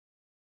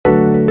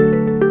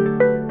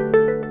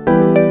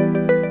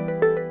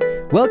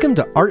Welcome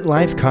to Art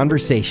Life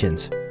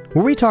Conversations,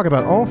 where we talk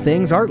about all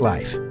things art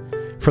life.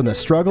 From the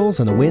struggles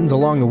and the wins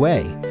along the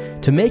way,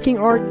 to making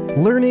art,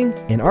 learning,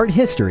 and art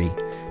history,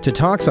 to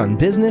talks on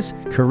business,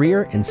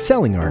 career, and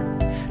selling art.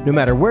 No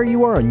matter where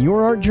you are on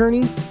your art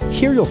journey,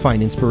 here you'll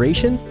find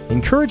inspiration,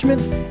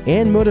 encouragement,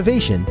 and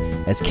motivation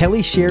as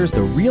Kelly shares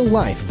the real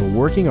life of a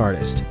working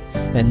artist.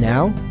 And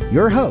now,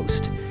 your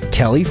host,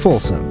 Kelly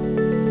Folsom.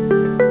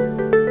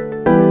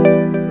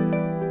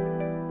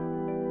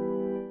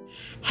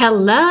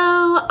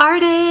 Hello,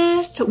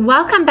 artists.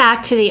 Welcome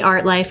back to the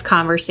Art Life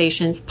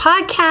Conversations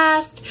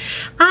podcast.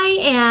 I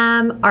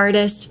am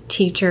artist,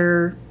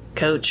 teacher,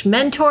 coach,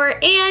 mentor,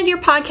 and your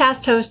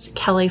podcast host,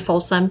 Kelly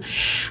Folsom.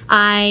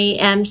 I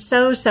am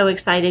so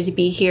excited to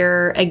be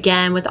here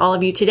again with all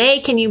of you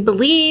today. Can you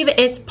believe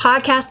it's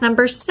podcast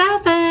number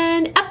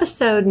 7,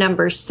 episode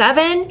number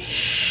 7?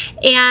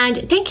 And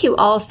thank you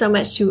all so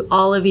much to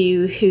all of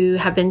you who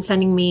have been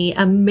sending me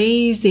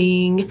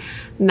amazing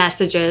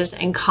messages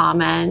and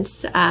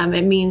comments.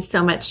 It means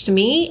so much to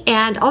me.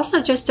 And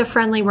also just a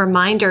friendly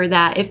reminder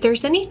that if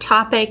there's any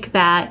topic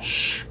that,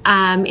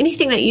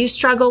 anything that you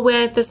struggle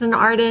with as an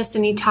artist,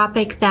 any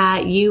topic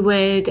that you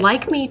would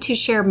like me to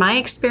share my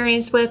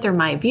experience with or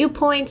my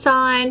viewpoints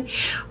on,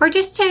 or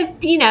just to,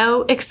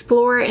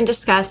 explore and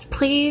discuss,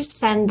 please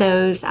send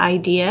those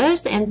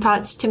ideas and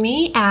thoughts to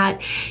me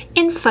at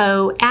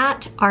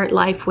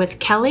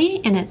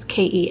info@artlifewithkelly, and it's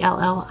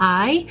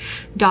KELLI.com.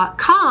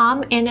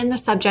 And in the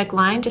subject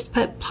line, just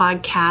put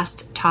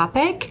podcast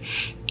topic.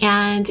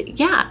 And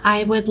yeah,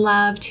 I would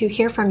love to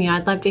hear from you.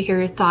 I'd love to hear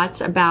your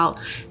thoughts about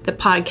the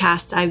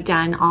podcasts I've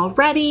done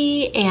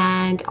already,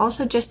 and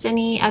also just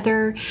any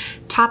other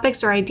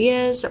topics or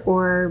ideas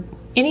or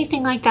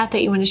anything like that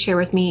that you want to share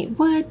with me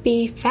would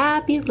be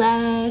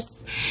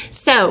fabulous.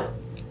 So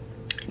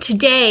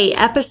today,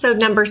 episode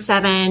number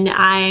 7,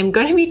 I'm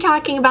going to be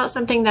talking about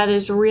something that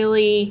is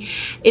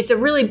it's a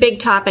really big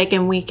topic,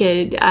 and we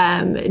could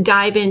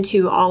dive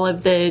into all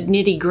of the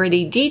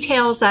nitty-gritty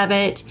details of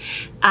it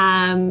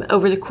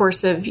over the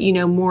course of,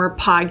 more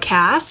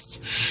podcasts,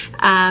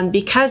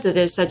 because it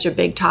is such a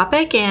big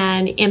topic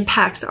and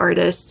impacts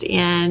artists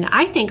in,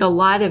 I think, a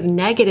lot of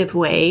negative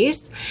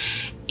ways.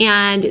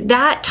 And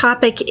that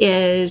topic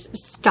is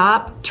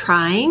stop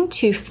trying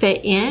to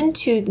fit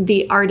into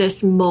the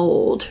artist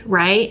mold,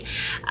 right?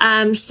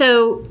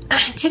 So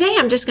today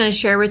I'm just going to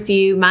share with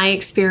you my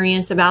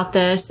experience about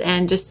this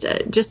and just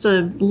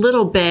a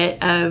little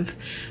bit of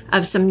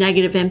some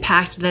negative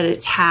impact that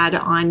it's had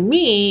on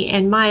me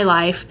in my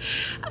life.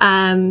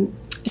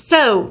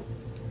 So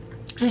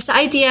this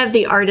idea of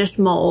the artist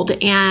mold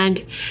and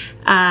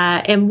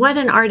what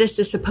an artist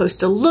is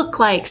supposed to look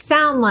like,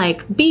 sound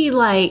like, be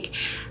like,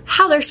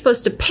 how they're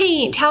supposed to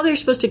paint, how they're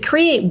supposed to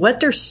create, what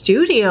their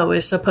studio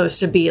is supposed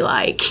to be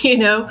like,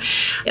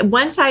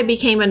 Once I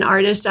became an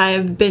artist, I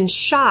have been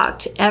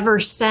shocked ever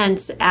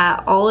since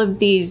at all of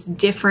these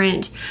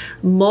different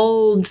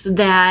molds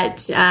that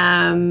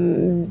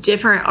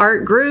different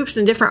art groups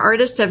and different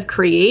artists have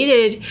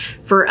created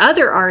for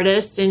other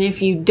artists. And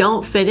if you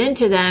don't fit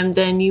into them,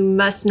 then you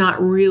must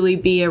not really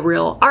be a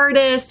real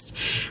artist.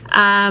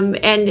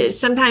 And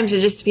sometimes it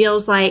just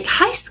feels like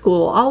high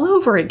school all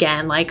over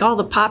again, like all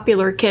the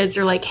popular kids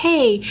are like,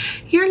 hey,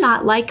 you're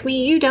not like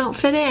me, you don't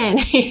fit in,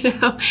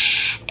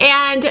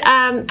 And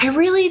I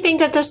really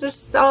think that this is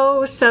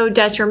so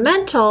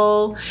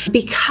detrimental,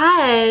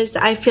 because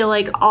I feel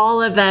like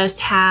all of us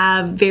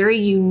have very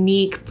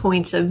unique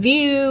points of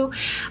view.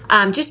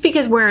 Just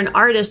because we're an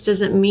artist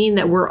doesn't mean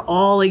that we're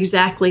all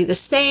exactly the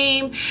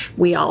same.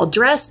 We all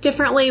dress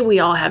differently. We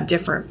all have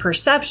different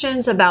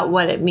perceptions about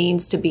what it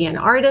means to be an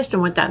artist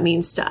and what that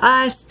means to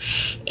us.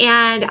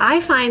 And I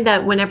find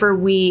that whenever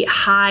we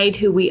hide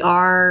who we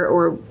are,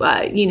 or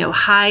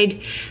hide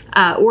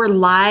or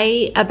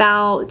lie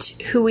about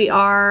who we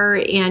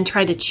are and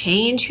try to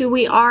change who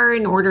we are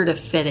in order to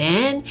fit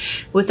in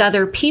with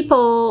other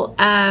people,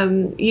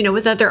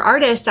 with other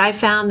artists, I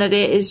found that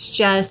it is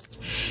just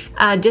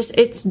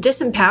it's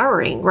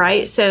disempowering,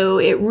 right? So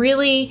it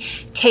really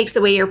takes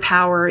away your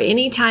power.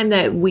 Anytime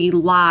that we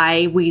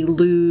lie, we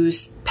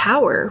lose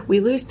power. We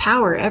lose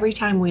power every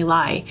time we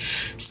lie.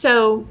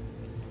 So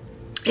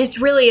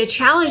it's really a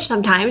challenge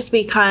sometimes,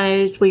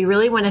 because we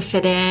really want to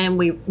fit in.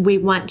 We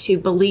want to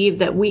believe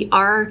that we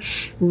are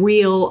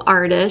real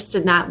artists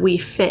and that we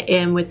fit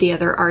in with the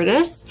other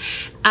artists.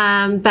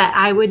 But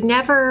I would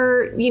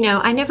never,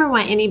 I never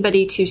want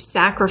anybody to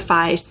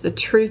sacrifice the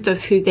truth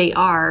of who they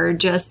are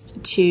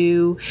just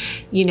to,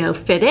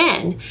 fit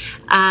in.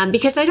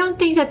 Because I don't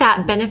think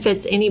that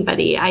benefits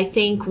anybody. I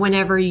think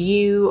whenever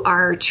you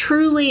are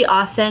truly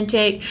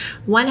authentic,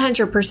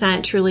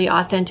 100% truly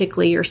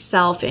authentically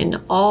yourself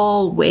in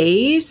all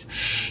ways,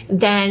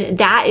 then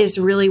that is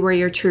really where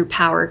your true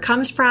power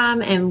comes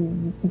from.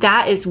 And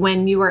that is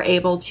when you are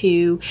able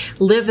to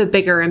live a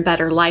bigger and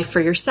better life for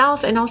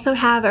yourself, and also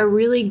have a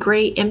really really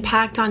great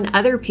impact on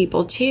other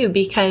people too,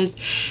 because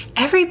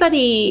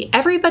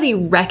everybody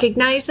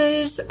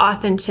recognizes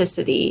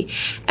authenticity.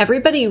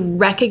 Everybody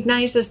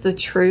recognizes the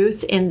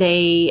truth, and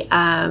they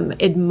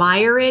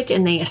admire it,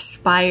 and they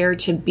aspire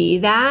to be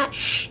that.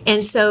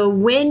 And so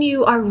when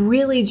you are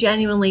really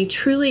genuinely,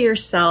 truly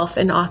yourself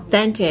and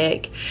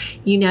authentic,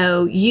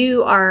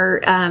 you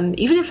are,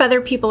 even if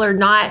other people are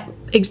not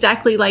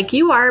exactly like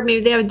you are,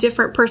 maybe they have a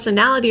different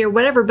personality or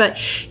whatever, but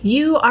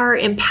you are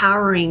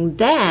empowering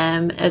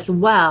them as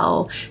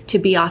well to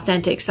be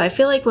authentic. So I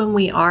feel like when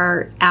we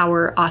are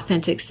our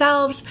authentic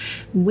selves,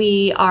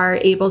 we are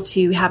able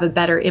to have a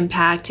better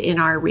impact in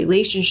our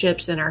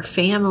relationships, in our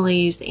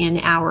families, in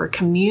our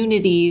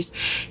communities,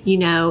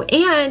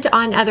 and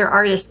on other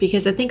artists,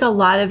 because I think a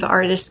lot of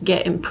artists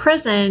get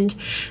imprisoned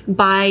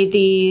by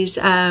these,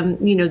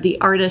 the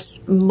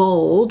artist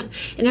mold,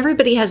 and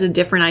everybody has a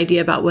different idea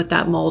about what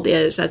that mold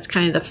is. That's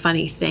kind of the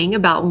funny thing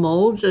about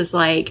molds, is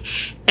like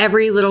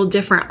every little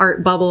different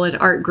art bubble and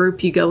art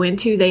group you go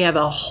into, they have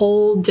a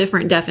whole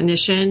different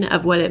definition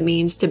of what it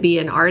means to be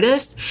an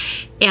artist.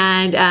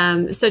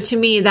 And so to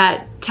me,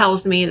 that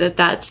tells me that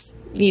that's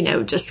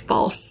just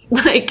false.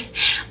 Like,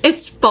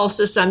 it's false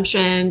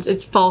assumptions,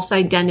 it's false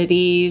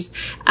identities,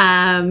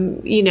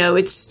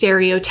 it's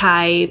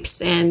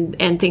stereotypes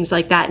and things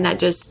like that. And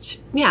that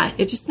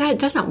it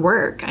doesn't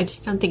work. I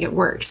just don't think it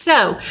works.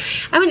 So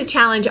I'm going to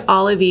challenge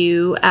all of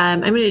you.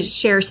 I'm going to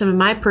share some of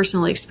my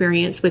personal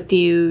experience with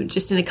you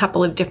just in a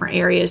couple of different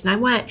areas. And I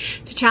want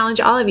to challenge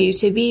all of you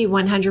to be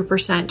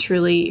 100%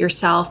 truly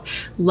yourself,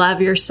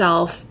 love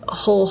yourself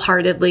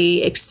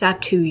wholeheartedly,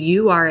 accept who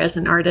you are as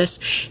an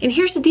artist. And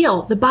here's the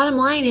deal. The bottom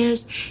line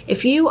is,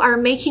 if you are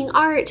making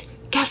art,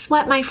 guess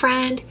what, my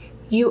friend?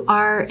 You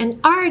are an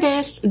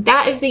artist.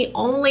 That is the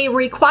only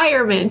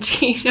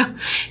requirement,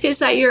 is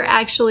that you're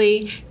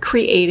actually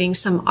creating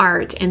some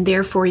art, and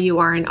therefore you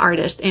are an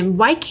artist. And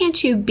why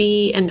can't you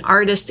be an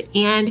artist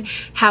and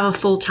have a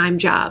full-time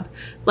job?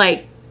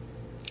 Like,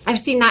 I've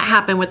seen that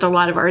happen with a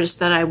lot of artists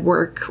that I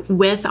work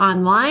with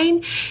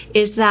online,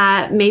 is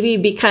that maybe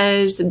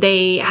because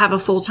they have a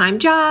full-time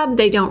job,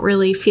 they don't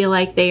really feel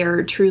like they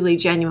are truly,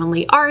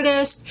 genuinely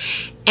artists.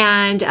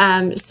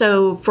 And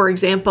so, for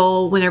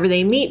example, whenever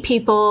they meet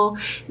people,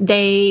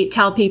 they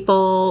tell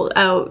people,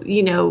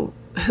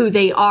 who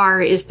they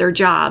are is their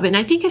job. And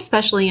I think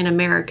especially in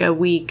America,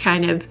 we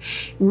kind of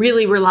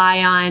really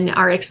rely on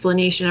our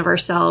explanation of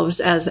ourselves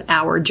as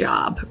our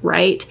job,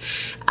 right?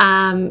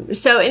 And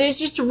it's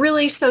just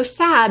really so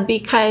sad,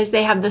 because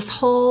they have this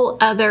whole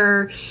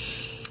other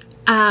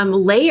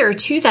layer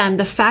to them.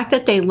 The fact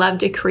that they love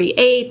to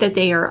create, that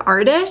they are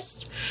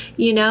artists,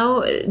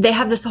 they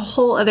have this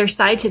whole other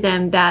side to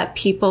them that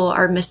people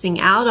are missing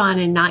out on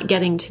and not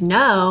getting to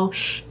know.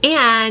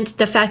 And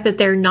the fact that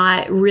they're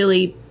not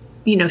really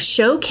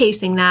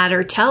showcasing that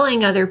or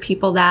telling other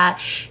people that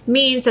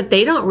means that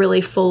they don't really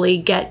fully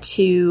get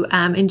to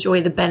enjoy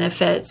the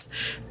benefits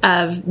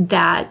of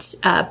that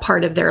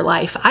part of their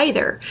life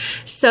either.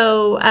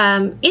 So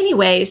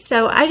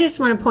so I just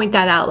want to point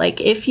that out. Like,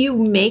 if you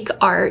make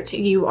art,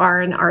 you are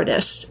an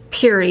artist,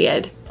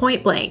 period.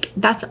 Point blank.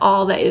 That's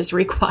all that is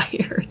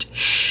required,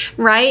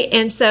 right?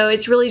 And so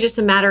it's really just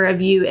a matter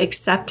of you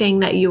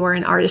accepting that you are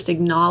an artist,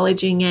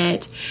 acknowledging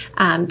it,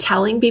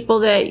 telling people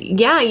that,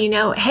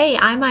 hey,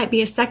 I might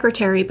be a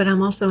secretary, but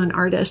I'm also an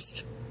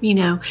artist. In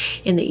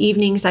the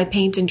evenings I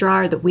paint and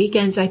draw, or the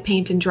weekends I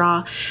paint and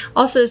draw.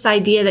 Also, this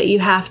idea that you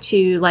have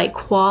to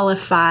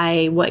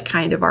qualify what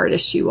kind of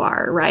artist you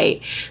are,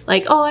 right?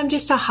 Like, oh, I'm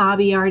just a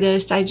hobby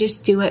artist. I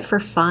just do it for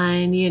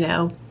fun,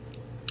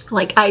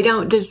 Like, I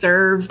don't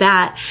deserve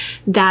that,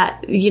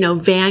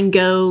 Van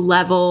Gogh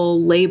level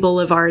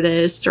label of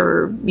artist,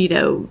 or,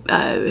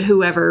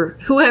 whoever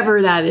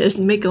that is,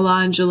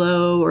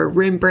 Michelangelo or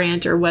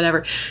Rembrandt or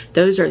whatever.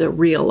 Those are the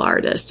real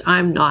artists.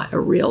 I'm not a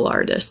real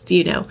artist,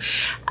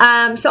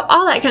 So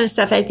all that kind of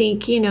stuff, I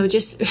think,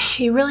 just,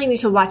 you really need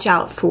to watch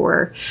out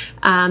for,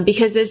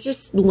 because it's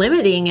just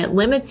limiting. It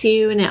limits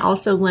you, and it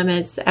also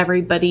limits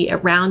everybody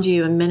around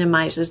you and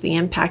minimizes the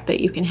impact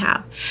that you can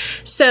have.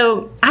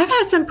 So I've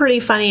had some pretty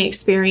funny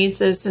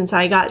experiences since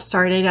I got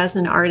started as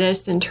an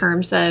artist, in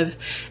terms of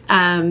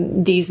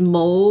these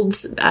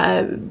molds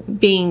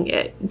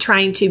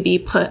trying to be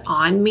put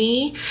on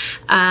me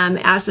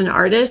as an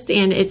artist,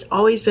 and it's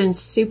always been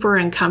super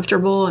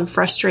uncomfortable and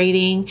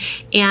frustrating,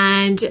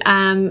 and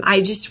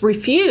I just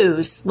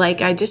refuse.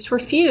 I just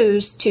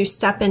refuse to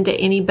step into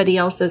anybody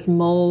else's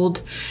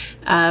mold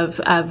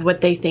of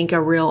what they think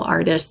a real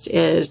artist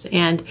is.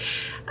 And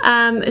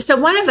so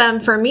one of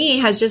them for me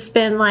has just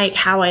been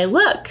how I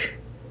look.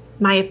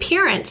 My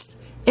appearance.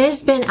 It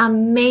has been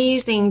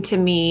amazing to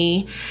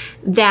me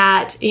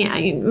that,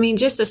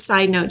 just a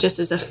side note, just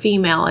as a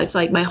female, it's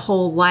like my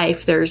whole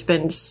life, there's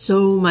been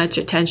so much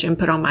attention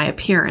put on my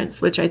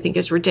appearance, which I think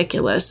is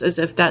ridiculous, as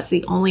if that's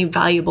the only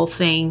valuable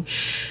thing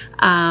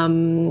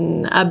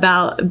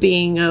about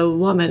being a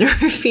woman or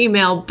a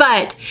female.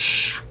 But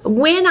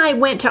when I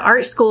went to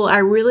art school, I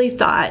really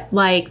thought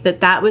like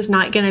that was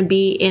not going to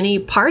be any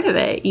part of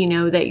it,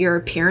 that your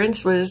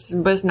appearance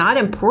was not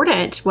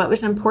important. What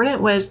was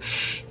important was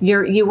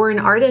you were an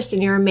artist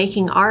and you were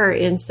making art.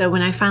 And so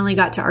when I finally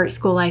got to art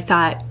school, I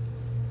thought,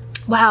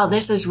 wow,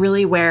 this is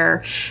really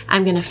where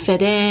I'm going to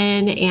fit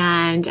in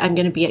and I'm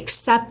going to be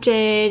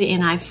accepted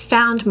and I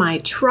found my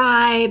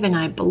tribe and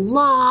I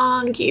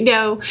belong,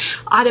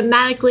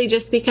 automatically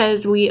just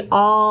because we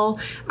all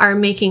are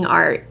making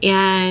art.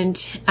 And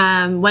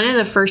one of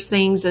the first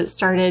things that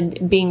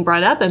started being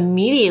brought up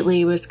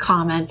immediately was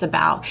comments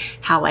about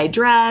how I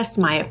dressed,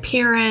 my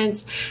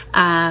appearance.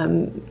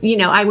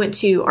 I went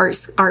to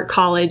art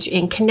college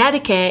in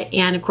Connecticut,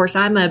 and of course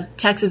I'm a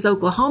Texas,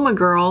 Oklahoma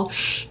girl.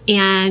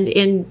 And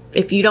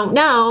if you don't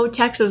know,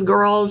 Texas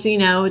girls,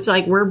 it's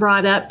like we're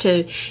brought up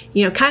to,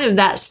 kind of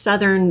that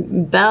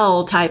Southern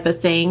belle type of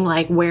thing,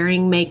 like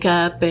wearing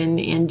makeup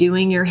and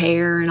doing your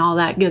hair and all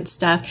that good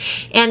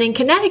stuff. And in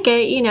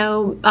Connecticut,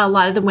 a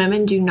lot of the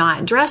women do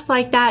not dress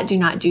like that, do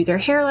not do their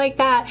hair like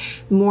that,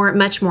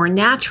 much more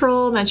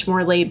natural, much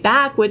more laid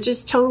back, which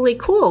is totally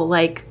cool.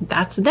 Like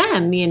that's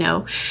them,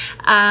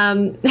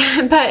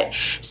 But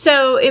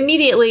so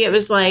immediately it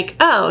was like,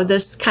 oh,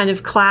 this kind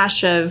of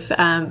clash of,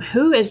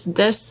 who is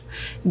this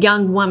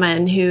young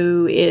woman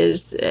who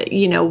is,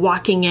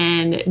 walking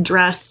in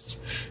dressed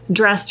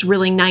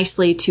really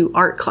nicely to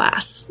art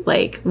class?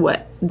 Like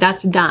what?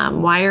 That's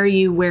dumb. Why are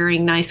you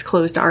wearing nice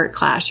clothes to art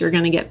class? You're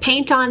going to get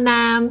paint on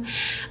them.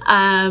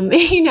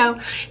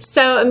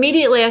 So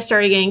immediately I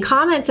started getting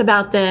comments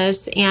about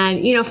this.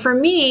 And, for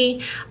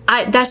me,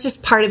 that's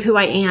just part of who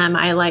I am.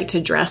 I like to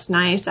dress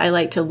nice. I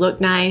like to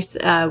look nice.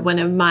 One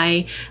of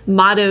my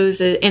mottos,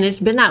 and it's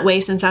been that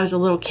way since I was a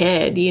little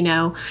kid,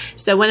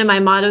 So one of my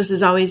mottos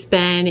has always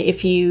been,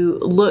 if you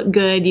look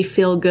good, you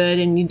feel good,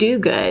 and you do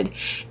good.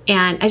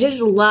 And I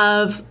just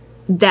love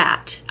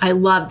that. I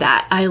love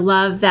that. I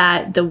love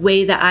that the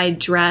way that I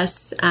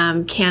dress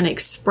can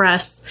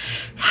express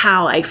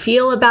how I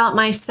feel about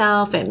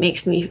myself.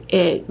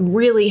 It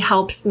really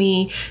helps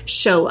me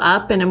show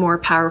up in a more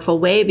powerful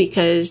way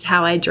because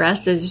how I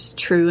dress is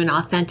true and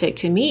authentic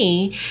to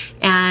me.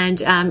 And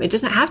it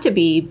doesn't have to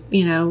be,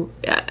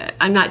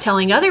 I'm not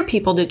telling other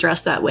people to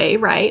dress that way,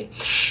 right?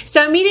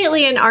 So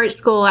immediately in art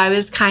school, I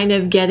was kind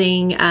of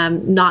getting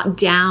knocked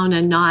down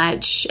a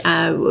notch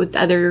with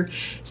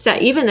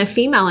even the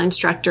female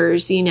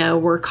instructors,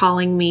 were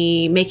calling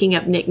me, making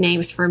up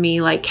nicknames for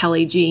me, like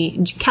Kelly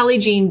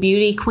Jean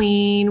Beauty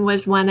Queen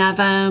was one of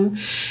them.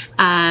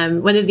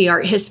 One of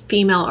the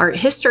female art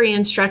history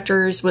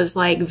instructors was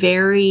like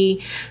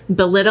very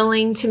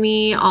belittling to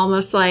me,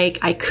 almost like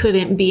I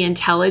couldn't be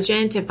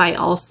intelligent if I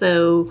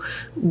also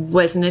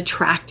was an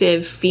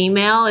attractive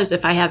female, as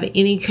if I have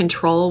any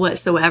control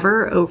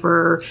whatsoever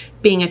over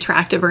being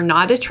attractive or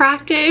not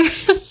attractive.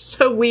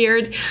 So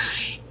weird.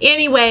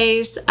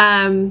 Anyways,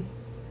 and,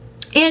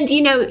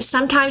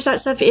 sometimes that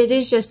stuff, it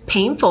is just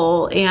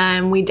painful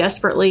and we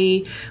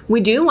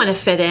do want to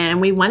fit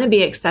in. We want to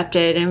be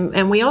accepted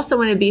and we also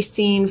want to be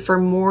seen for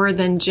more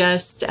than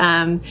just,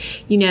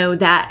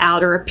 that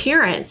outer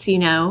appearance,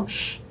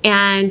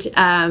 And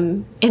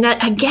that,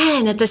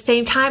 again, at the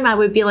same time, I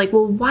would be like,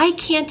 well, why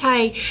can't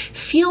I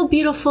feel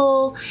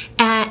beautiful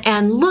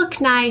and look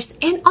nice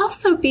and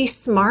also be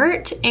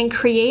smart and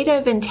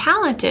creative and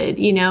talented,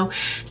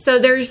 So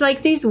there's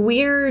like these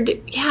weird,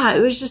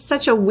 it was just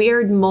such a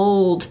weird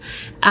mold,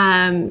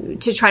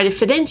 to try to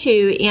fit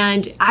into.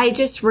 And I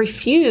just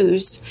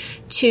refused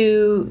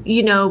to,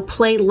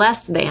 play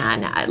less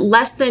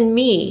than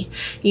me,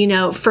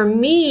 for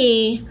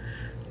me.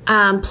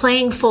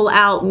 Playing full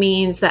out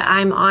means that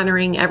I'm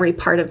honoring every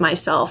part of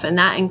myself, and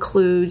that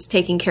includes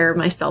taking care of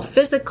myself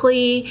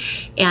physically,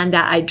 and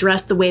that I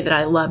dress the way that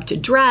I love to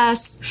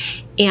dress.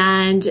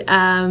 And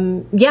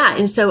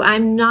so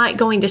I'm not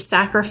going to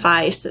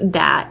sacrifice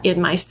that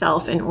in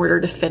myself in order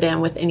to fit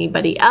in with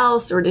anybody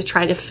else or to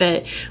try to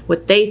fit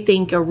what they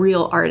think a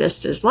real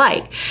artist is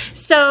like.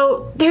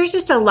 So there's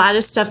just a lot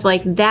of stuff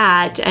like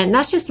that. And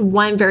that's just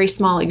one very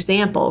small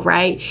example,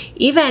 right?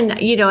 Even,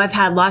 I've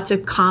had lots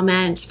of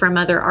comments from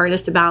other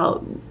artists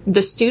about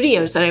the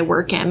studios that I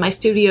work in. My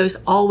studios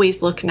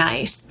always look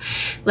nice.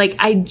 Like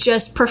I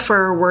just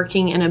prefer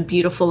working in a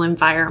beautiful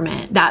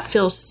environment. That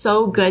feels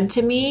so good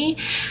to me.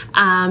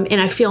 And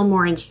I feel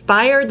more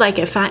inspired. Like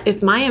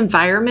if my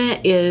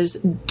environment is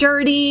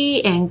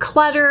dirty and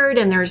cluttered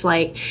and there's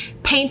like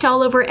paint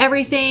all over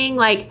everything,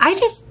 I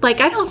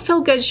don't feel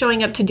good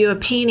showing up to do a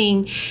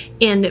painting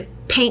in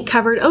paint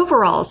covered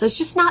overalls. It's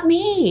just not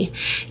me,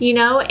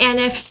 and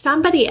if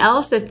somebody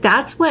else, if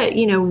that's what,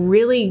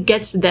 really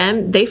gets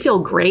them, they feel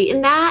great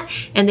in that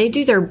and they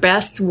do their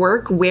best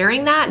work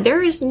wearing that,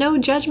 there is no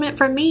judgment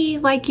from me.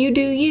 Like you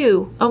do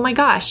you. Oh my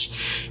gosh.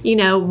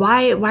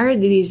 Why are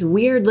these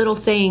weird little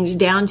things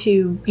down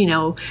to,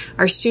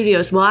 our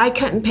studios? Well, I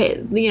couldn't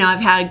paint, I've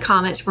had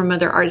comments from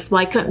other artists.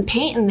 Well, I couldn't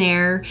paint in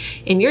there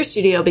in your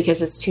studio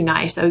because it's too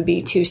nice. I would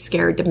be too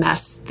scared to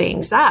mess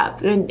things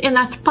up. And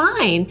that's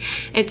fine.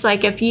 It's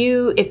like, if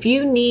you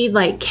need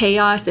like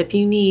chaos, if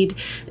you need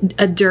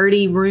a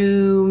dirty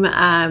room,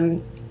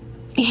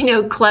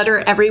 clutter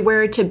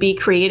everywhere to be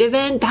creative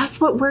in, that's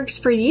what works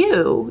for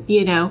you,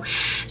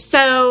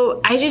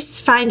 So I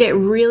just find it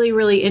really,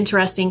 really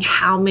interesting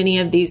how many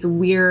of these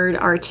weird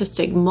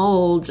artistic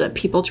molds that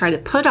people try to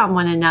put on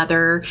one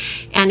another.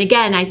 And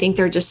again, I think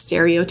they're just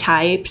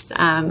stereotypes.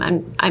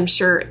 I'm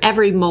sure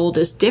every mold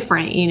is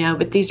different,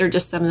 but these are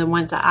just some of the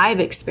ones that I've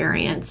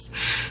experienced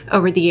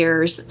over the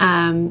years.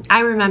 I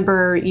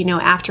remember,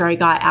 after I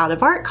got out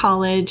of art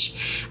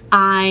college,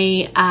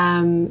 I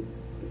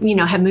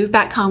had moved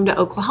back home to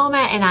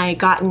Oklahoma, and I had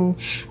gotten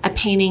a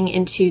painting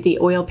into the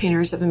Oil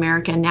Painters of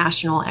America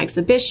National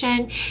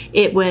Exhibition.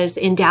 It was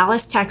in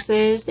Dallas,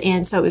 Texas,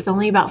 and so it was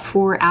only about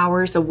 4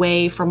 hours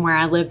away from where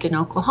I lived in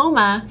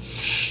Oklahoma.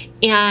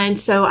 And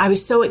so I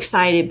was so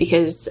excited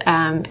because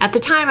at the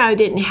time I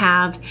didn't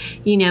have,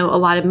 a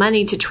lot of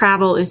money to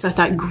travel. And so I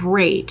thought,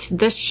 great,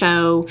 this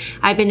show,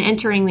 I've been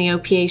entering the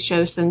OPA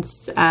show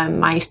since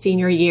my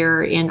senior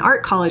year in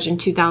art college in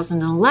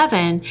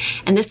 2011.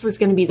 And this was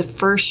going to be the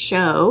first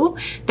show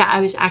that I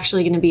was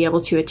actually going to be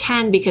able to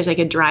attend because I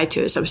could drive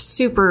to it. So I was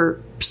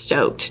super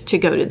stoked to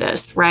go to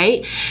this,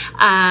 right?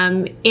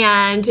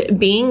 And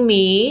being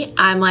me,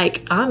 I'm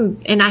like,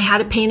 and I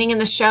had a painting in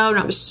the show, and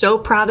I was so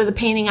proud of the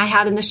painting I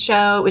had in the show.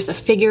 It was a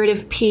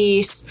figurative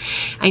piece.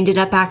 I ended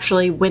up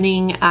actually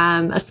winning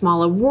a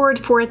small award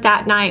for it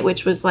that night,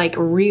 which was like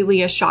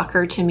really a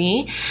shocker to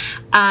me.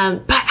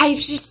 But I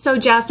was just so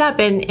jazzed up,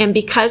 and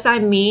because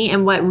I'm me,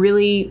 and what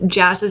really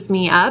jazzes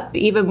me up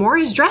even more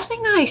is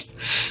dressing nice.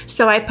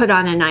 So I put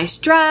on a nice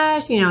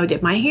dress,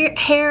 did my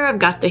hair, I've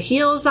got the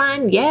heels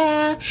on.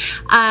 Yeah.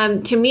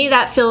 To me,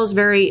 that feels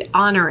very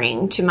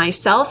honoring to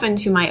myself and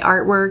to my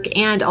artwork,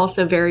 and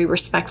also very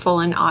respectful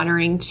and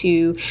honoring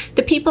to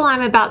the people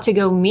I'm about to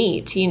go meet,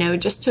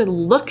 just to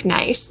look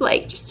nice,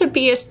 like just to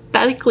be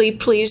aesthetically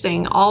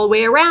pleasing all the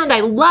way around. I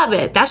love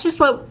it. That's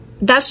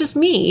just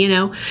me,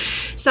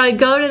 So I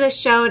go to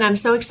this show, and I'm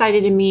so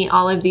excited to meet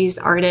all of these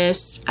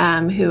artists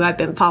who I've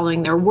been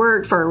following their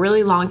work for a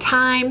really long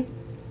time.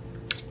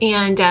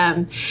 And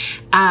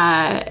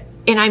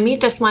I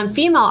meet this one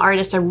female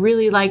artist. I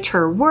really liked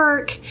her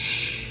work.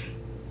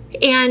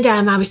 And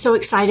I was so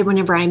excited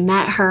whenever I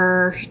met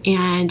her,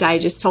 and I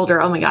just told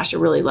her, oh my gosh, I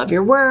really love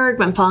your work. I've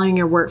been following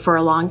your work for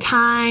a long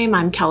time.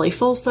 I'm Kelly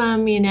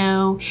Folsom,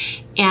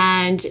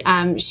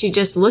 and she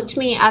just looked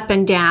me up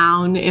and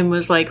down and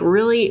was like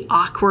really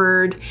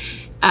awkward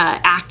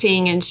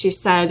acting. And she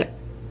said,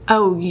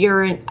 oh,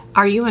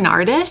 are you an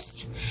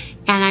artist?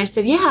 And I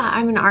said, yeah,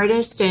 I'm an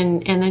artist.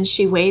 And then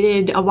she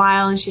waited a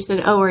while, and she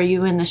said, oh, are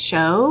you in the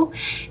show?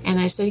 And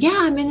I said, yeah,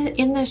 I'm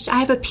in this. I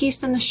have a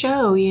piece in the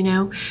show,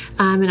 and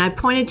I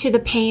pointed to the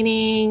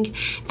painting,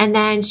 and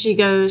then she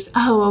goes,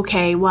 oh,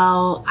 okay.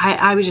 Well,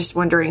 I was just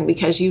wondering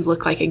because you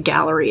look like a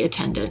gallery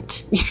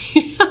attendant.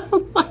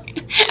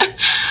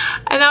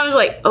 And I was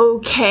like,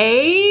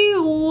 okay,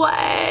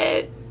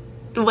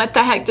 what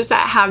the heck does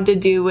that have to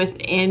do with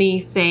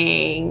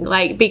anything?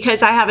 Like,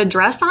 because I have a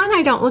dress on,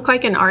 I don't look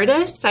like an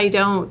artist. I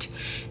don't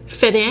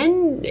fit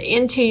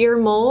into your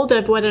mold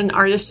of what an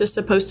artist is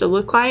supposed to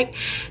look like.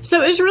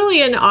 So it was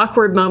really an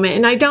awkward moment.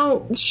 And I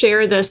don't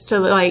share this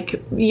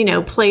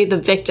to play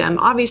the victim.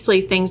 Obviously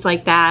things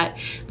like that,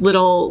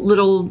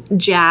 little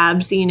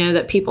jabs,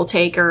 that people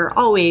take are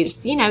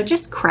always,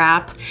 just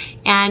crap,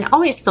 and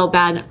always feel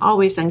bad,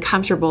 always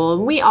uncomfortable.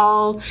 And we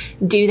all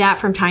do that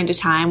from time to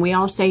time. We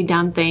all say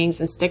dumb things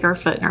and stick our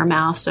foot in our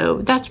mouth. So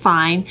that's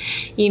fine,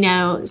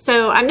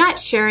 So I'm not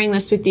sharing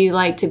this with you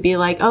to be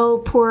like,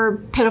 oh, poor,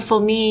 pitiful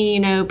me,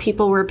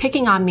 people were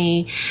picking on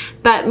me,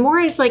 but more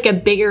as like a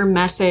bigger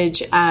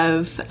message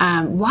of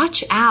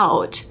watch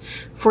out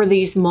for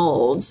these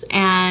molds,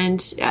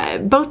 and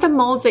both the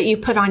molds that you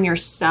put on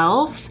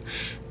yourself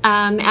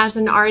as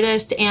an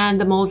artist and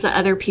the molds that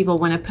other people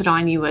want to put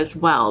on you as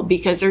well,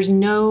 because there's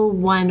no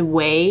one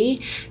way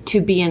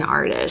to be an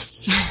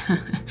artist.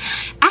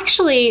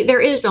 Actually, there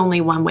is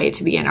only one way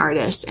to be an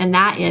artist, and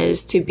that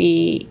is to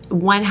be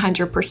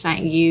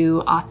 100%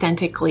 you,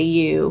 authentically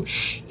you.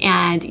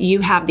 And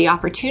you have the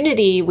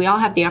opportunity, we all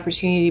have the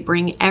opportunity to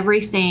bring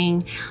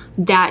everything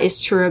that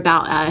is true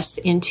about us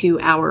into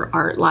our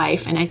art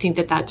life. And I think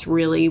that that's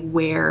really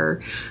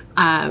where,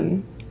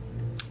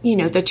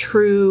 the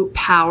true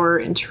power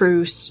and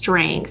true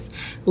strength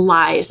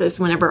lies, is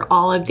whenever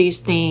all of these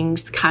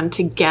things come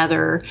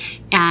together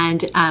and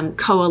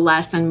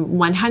coalesce in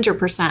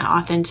 100%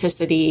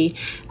 authenticity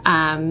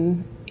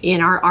in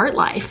our art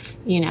life,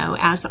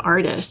 as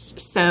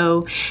artists.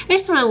 So I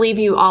just want to leave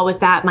you all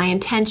with that. My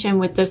intention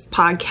with this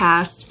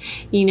podcast,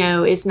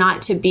 is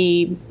not to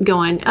be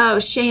going, oh,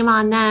 shame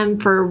on them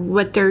for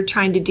what they're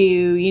trying to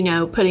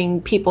do,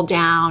 putting people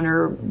down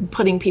or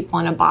putting people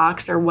in a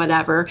box or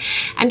whatever.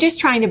 I'm just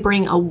trying to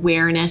bring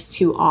awareness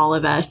to all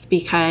of us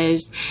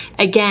because,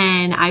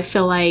 again, I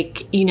feel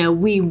like,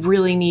 we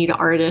really need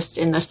artists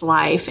in this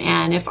life.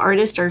 And if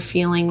artists are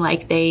feeling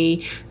like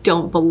they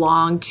don't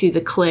belong to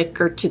the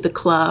clique or to the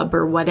club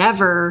or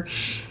whatever,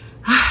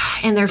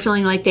 and they're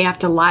feeling like they have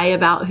to lie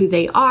about who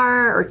they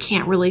are or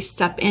can't really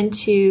step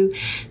into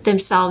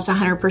themselves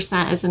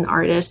 100% as an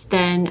artist,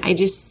 then I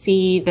just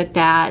see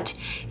that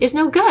is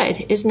no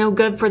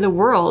good for the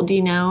world,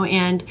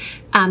 and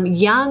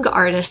young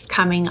artists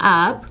coming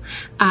up,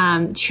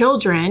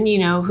 children,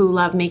 who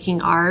love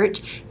making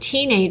art,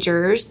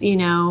 teenagers,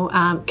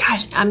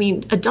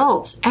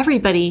 adults,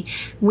 everybody,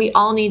 we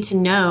all need to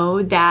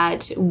know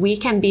that we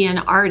can be an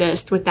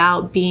artist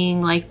without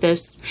being like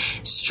this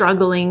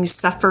struggling,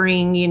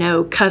 suffering,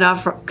 cut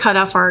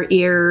off our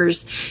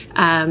ears,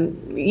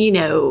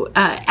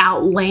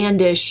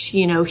 outlandish,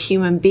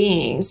 human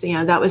beings.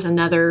 That was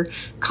another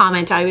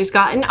comment I always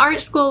got in art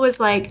school, was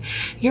like,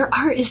 your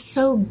art is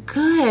so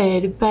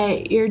good,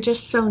 but you're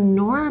just so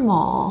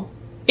normal.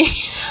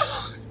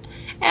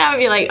 And I would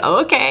be like,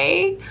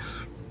 okay,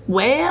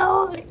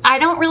 well, I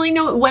don't really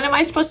know. What am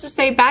I supposed to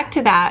say back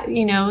to that?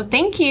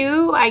 Thank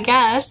you, I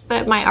guess,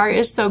 that my art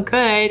is so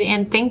good.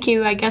 And thank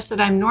you, I guess,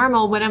 that I'm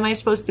normal. What am I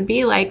supposed to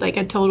be like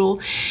a total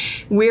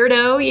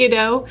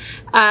weirdo,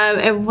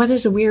 and what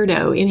is a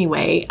weirdo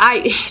anyway?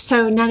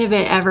 So none of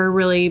it ever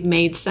really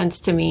made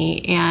sense to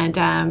me. And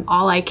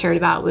all I cared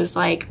about was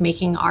like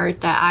making art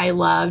that I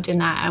loved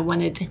and that I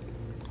wanted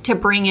to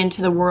bring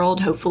into the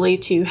world, hopefully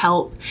to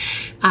help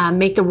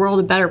make the world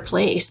a better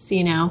place,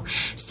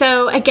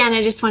 So again,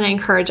 I just want to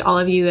encourage all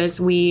of you as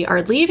we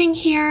are leaving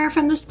here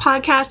from this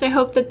podcast. I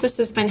hope that this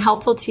has been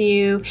helpful to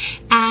you.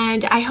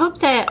 And I hope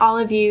that all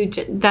of you,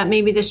 that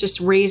maybe this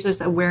just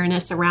raises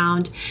awareness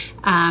around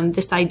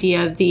this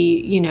idea of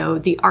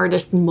the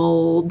artist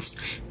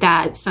molds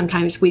that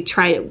sometimes we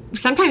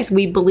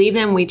believe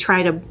them, we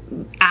try to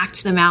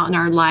act them out in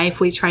our life,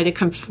 we try to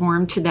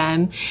conform to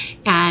them.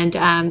 And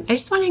I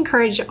just want to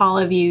encourage all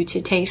of you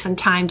to take some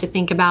time to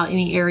think about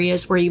any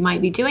areas where you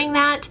might be doing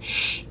that,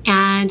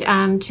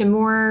 and to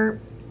more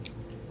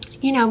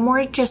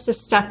just to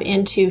step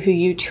into who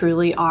you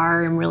truly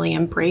are and really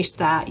embrace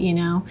that,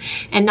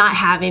 and not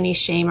have any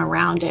shame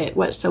around it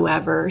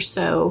whatsoever.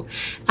 So,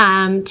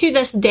 to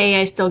this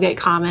day, I still get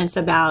comments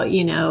about,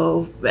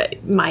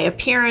 my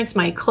appearance,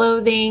 my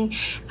clothing,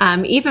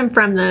 even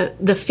from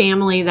the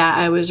family that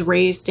I was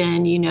raised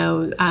in.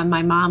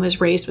 My mom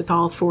was raised with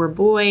all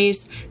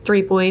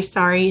three boys,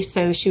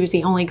 so she was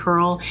the only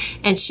girl,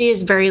 and she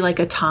is very like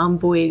a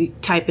tomboy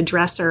type of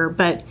dresser,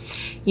 but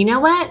you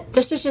know what?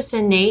 This is just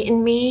innate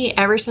in me.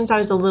 Ever since I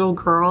was a little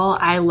girl,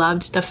 I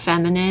loved the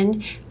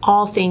feminine,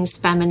 all things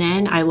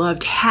feminine. I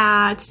loved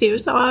hats.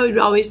 So I would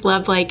always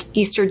love, like,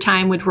 Easter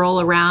time would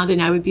roll around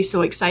and I would be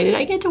so excited.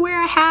 I get to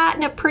wear a hat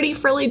and a pretty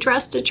frilly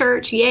dress to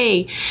church.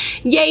 Yay.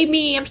 Yay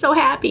me. I'm so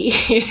happy,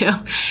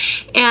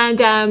 And,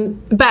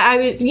 but I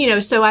was,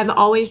 so I've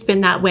always been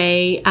that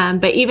way.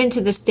 But even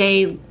to this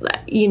day,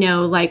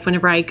 like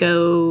whenever I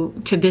go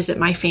to visit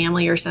my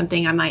family or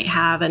something, I might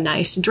have a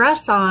nice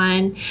dress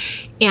on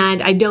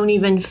and I don't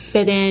even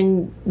fit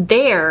in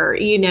there,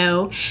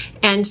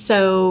 and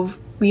so,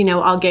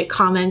 I'll get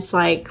comments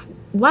like,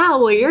 wow,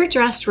 well, you're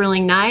dressed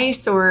really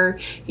nice, or,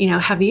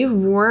 have you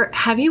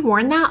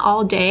worn that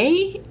all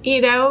day?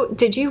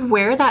 Did you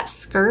wear that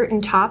skirt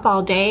and top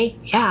all day?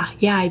 Yeah,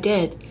 I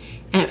did.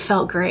 And it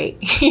felt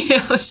great,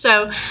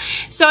 So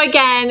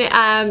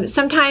again,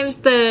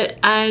 sometimes the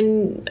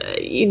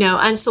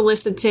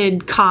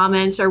unsolicited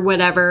comments or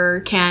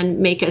whatever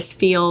can make us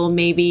feel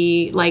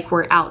maybe like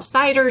we're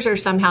outsiders or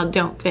somehow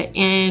don't fit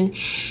in.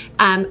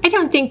 I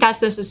don't think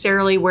that's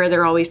necessarily where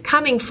they're always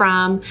coming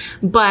from,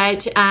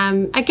 but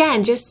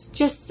again,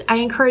 just I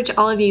encourage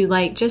all of you,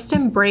 like, just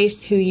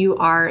embrace who you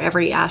are,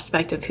 every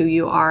aspect of who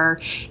you are,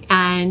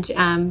 and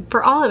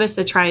for all of us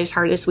to try as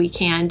hard as we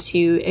can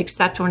to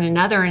accept one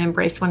another and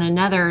embrace one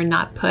another and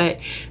not put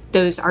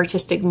those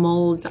artistic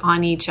molds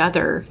on each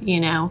other,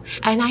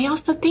 And I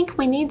also think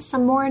we need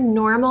some more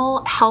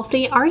normal,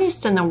 healthy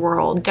artists in the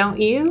world, don't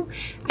you?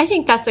 I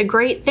think that's a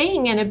great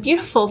thing and a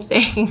beautiful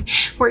thing.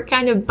 We're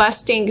kind of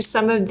busting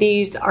some of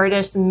these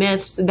artist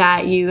myths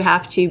that you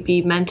have to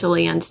be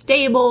mentally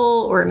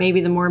unstable, or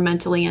maybe the more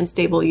mentally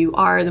unstable you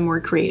are, the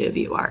more creative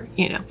you are,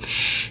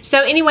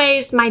 So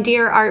anyways, my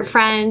dear art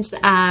friends,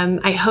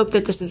 I hope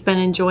that this has been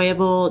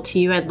enjoyable to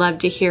you. I'd love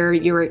to hear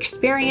your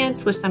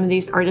experience with some of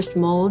these artist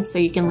molds, so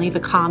you can leave a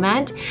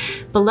comment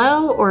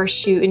below or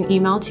shoot an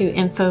email to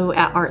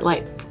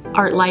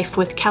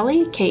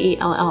info@artlifewithkelly,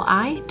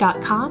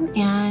 KELLI.com,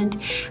 and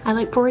I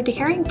look forward to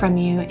hearing from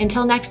you.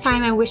 Until next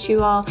time, I wish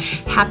you all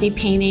happy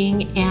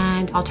painting,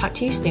 and I'll talk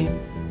to you soon.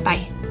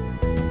 Bye.